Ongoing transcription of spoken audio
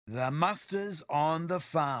The Musters on the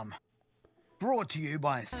Farm. Brought to you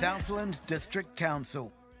by Southland District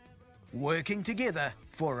Council. Working together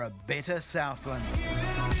for a better Southland.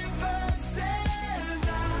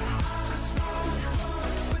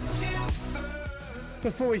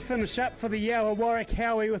 Before we finish up for the Yowa Warwick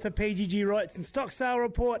Howie with a PGG Rights and Stock Sale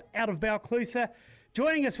report out of Balclutha,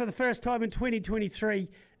 joining us for the first time in 2023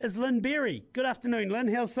 is Lynn Berry. Good afternoon,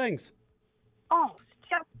 Lynn. How's things? Oh, it's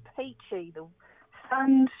just peachy. The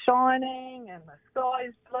sun's shining and the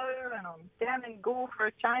sky's blue, and I'm down in Gore for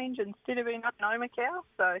a change instead of being up in Omakau.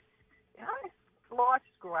 So, life's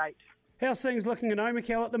great. How's things looking in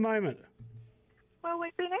Omakau at the moment? Well,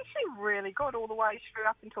 we've been actually really good all the way through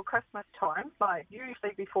up until Christmas time. Like,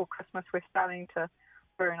 usually before Christmas we're starting to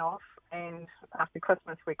burn off, and after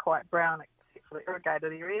Christmas we're quite brown except for the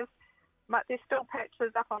irrigated areas. But there's still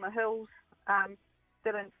patches up on the hills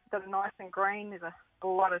that are nice and green. There's a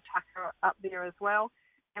lot of tucker up there as well.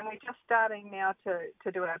 And we're just starting now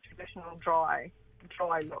to do our traditional dry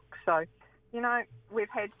look. So, we've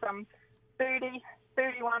had some 30,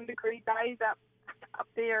 31 degree days up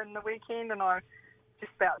there in the weekend, and I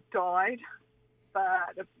just about died.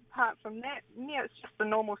 But apart from that, it's just a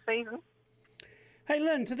normal season. Hey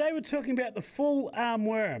Lynn, today we're talking about the full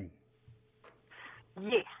armworm.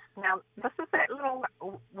 Yes. Now, this is that little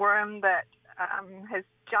worm that has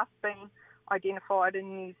just been identified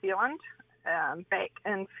in New Zealand back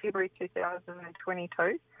in February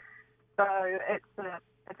 2022. So it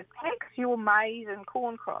attacks your maize and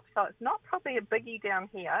corn crops. So it's not probably a biggie down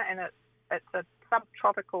here, and it's a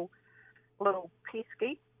subtropical little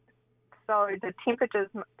pesky. So the temperatures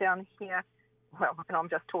down here, well, and I'm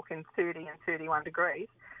just talking 30 and 31 degrees,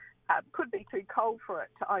 could be too cold for it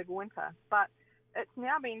to overwinter. But it's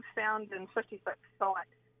now been found in 56 sites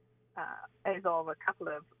as of a couple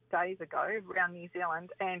of days ago around New Zealand,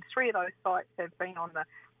 and 3 of those sites have been on the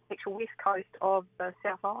actual west coast of the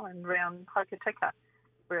South Island around Hokitika,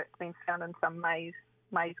 where it's been found in some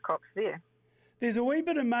maize crops there. There's a wee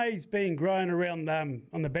bit of maize being grown around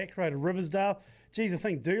on the back road of Riversdale. Geez, I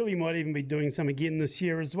think Dooley might even be doing some again this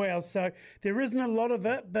year as well. So there isn't a lot of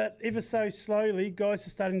it, but ever so slowly, guys are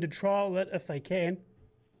starting to trial it if they can.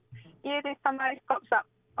 Yeah, there's some maize crops up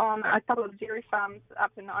on a couple of dairy farms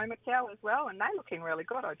up in Omakau as well, and they're looking really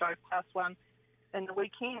good. I drove past one in the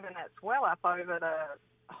weekend, and it's well up over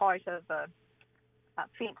the height of the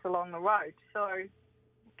fence along the road. So,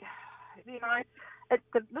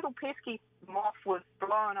 the little pesky moth was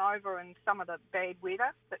blown over in some of the bad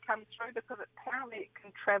weather that comes through, because apparently it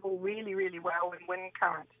can travel really, really well in wind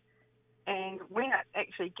currents. And when it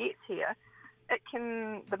actually gets here,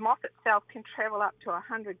 the moth itself can travel up to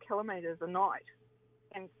 100 kilometres a night.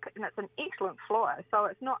 And it's an excellent flyer, so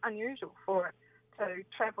it's not unusual for it to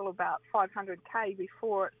travel about 500k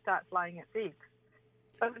before it starts laying its eggs.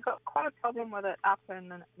 So we've got quite a problem with it up in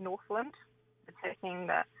the Northland, attacking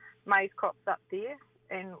the maize crops up there.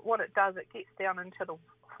 And what it does, it gets down into the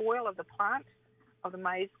foil of the plant, of the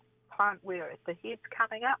maize plant, where the head's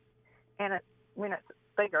coming up, and when it's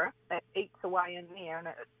bigger, it eats away in there, and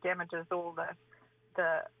it damages all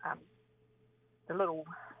the little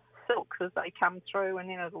silks as they come through, and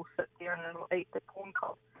then it'll sit there and it'll eat the corn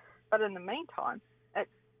cob. But in the meantime, it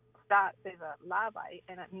starts as a larvae,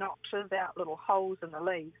 and it notches out little holes in the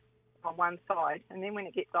leaves on one side, and then when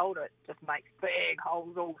it gets older, it just makes big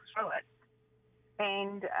holes all through it.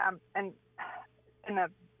 And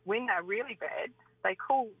when they're really bad, they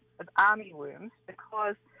call it army worms,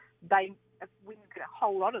 because when you get a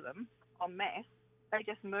whole lot of them en masse, they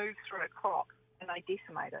just move through a crop and they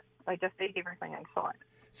decimate it. They just eat everything in sight.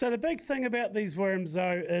 So the big thing about these worms,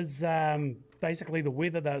 though, is basically the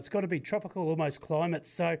weather, though. It's got to be tropical, almost climate.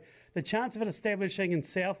 So the chance of it establishing in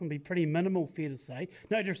Southland be pretty minimal, fair to say.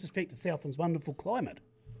 No disrespect to Southland's wonderful climate.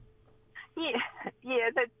 Yeah.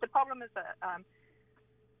 The problem is that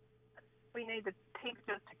we need the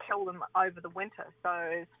temperatures to kill them over the winter. So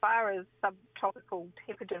as far as subtropical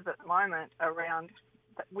temperatures at the moment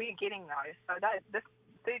we're getting those. So this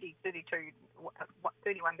 30, 32,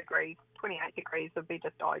 31 degrees, 28 degrees would be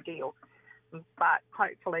just ideal. But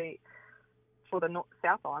hopefully for the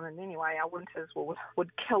South Island anyway, our winters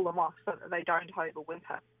would kill them off so that they don't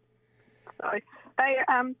overwinter. So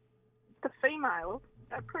the females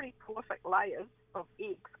are pretty prolific layers of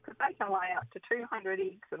eggs, because they can lay up to 200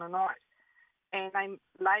 eggs in a night. And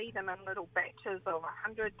they lay them in little batches of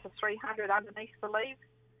 100 to 300 underneath the leaves.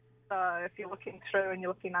 So if you're looking through and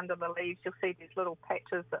you're looking under the leaves, you'll see these little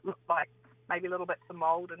patches that look like maybe little bits of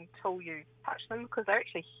mould until you touch them, because they're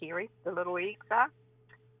actually hairy, the little eggs are.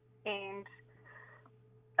 And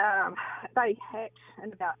they hatch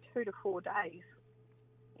in about 2 to 4 days.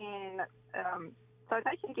 And So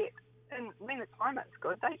they can get, and when the climate's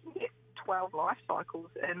good, they can get 12 life cycles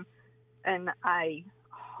in a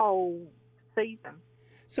whole season.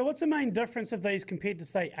 So what's the main difference of these compared to,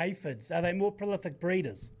 say, aphids? Are they more prolific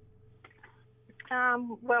breeders?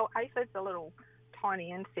 Well, aphid's a little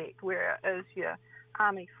tiny insect, whereas your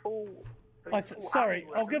army fall. Sorry,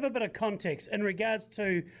 I'll give a bit of context. In regards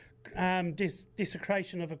to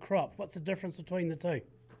desecration of a crop, what's the difference between the two?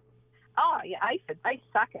 Oh, yeah, aphid, they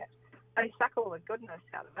suck it. They suck all the goodness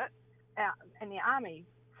out of it. And the army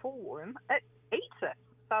fullworm, it eats it.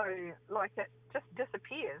 So, like, it just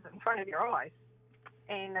disappears in front of your eyes.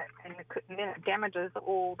 And then it damages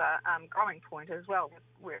all the growing point as well,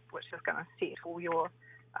 which is going to set all your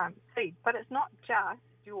seed. But it's not just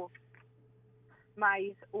your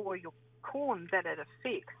maize or your corn that it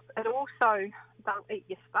affects. It also, they'll eat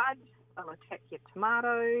your spuds, they'll attack your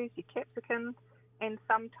tomatoes, your capsicums, and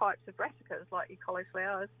some types of brassicas like your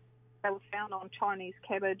cauliflowers. They were found on Chinese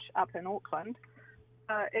cabbage up in Auckland.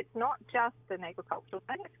 It's not just an agricultural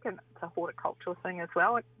thing, it's a horticultural thing as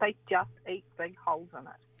well. They just eat big holes in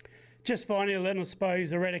it. Just finally, Lynn, I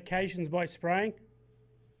suppose, eradications by spraying?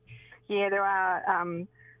 Yeah, there are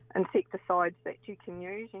insecticides that you can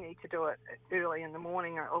use. You need to do it early in the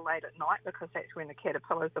morning or late at night because that's when the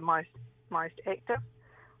caterpillars are most active.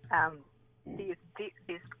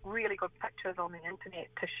 There's really good pictures on the internet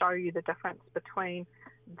to show you the difference between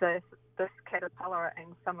this caterpillar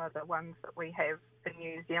and some of the ones that we have in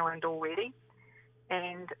New Zealand already.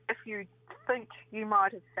 And if you think you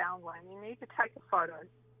might have found one, you need to take a photo,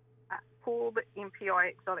 call the MPI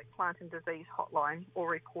Exotic Plant and Disease Hotline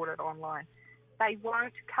or record it online. They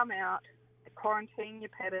won't come out, quarantine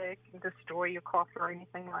your paddock and destroy your crop or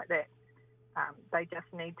anything like that. They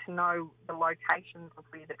just need to know the locations of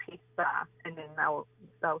where the pests are, and then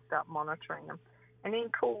they'll start monitoring them. And then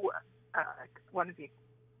call one of your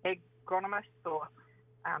agronomists or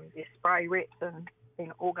your spray reps and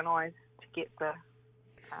organise to get the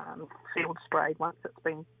field sprayed once it's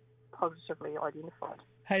been positively identified.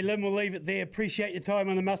 Hey, Lynn, we'll leave it there. Appreciate your time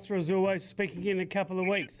on the muster as always. Speak again in a couple of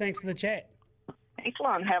weeks. Thanks for the chat.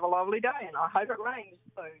 Excellent. Have a lovely day, and I hope it rains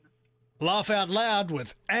soon. Laugh out loud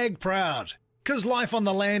with Ag Proud, 'cause life on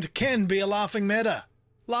the land can be a laughing matter.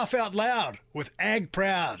 Laugh out loud with Ag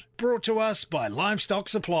Proud, brought to us by Livestock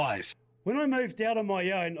Supplies. When I moved out on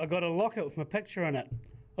my own, I got a locket with my picture in it.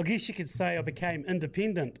 I guess you could say I became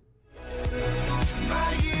independent.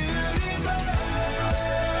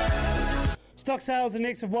 Stock sales are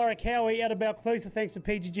next of Warwick Howie out about Clutha thanks to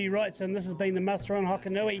PGG Rights, and this has been the muster on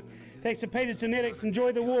Hokanui. Thanks to Peter's Genetics.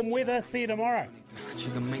 Enjoy the warm weather. See you tomorrow.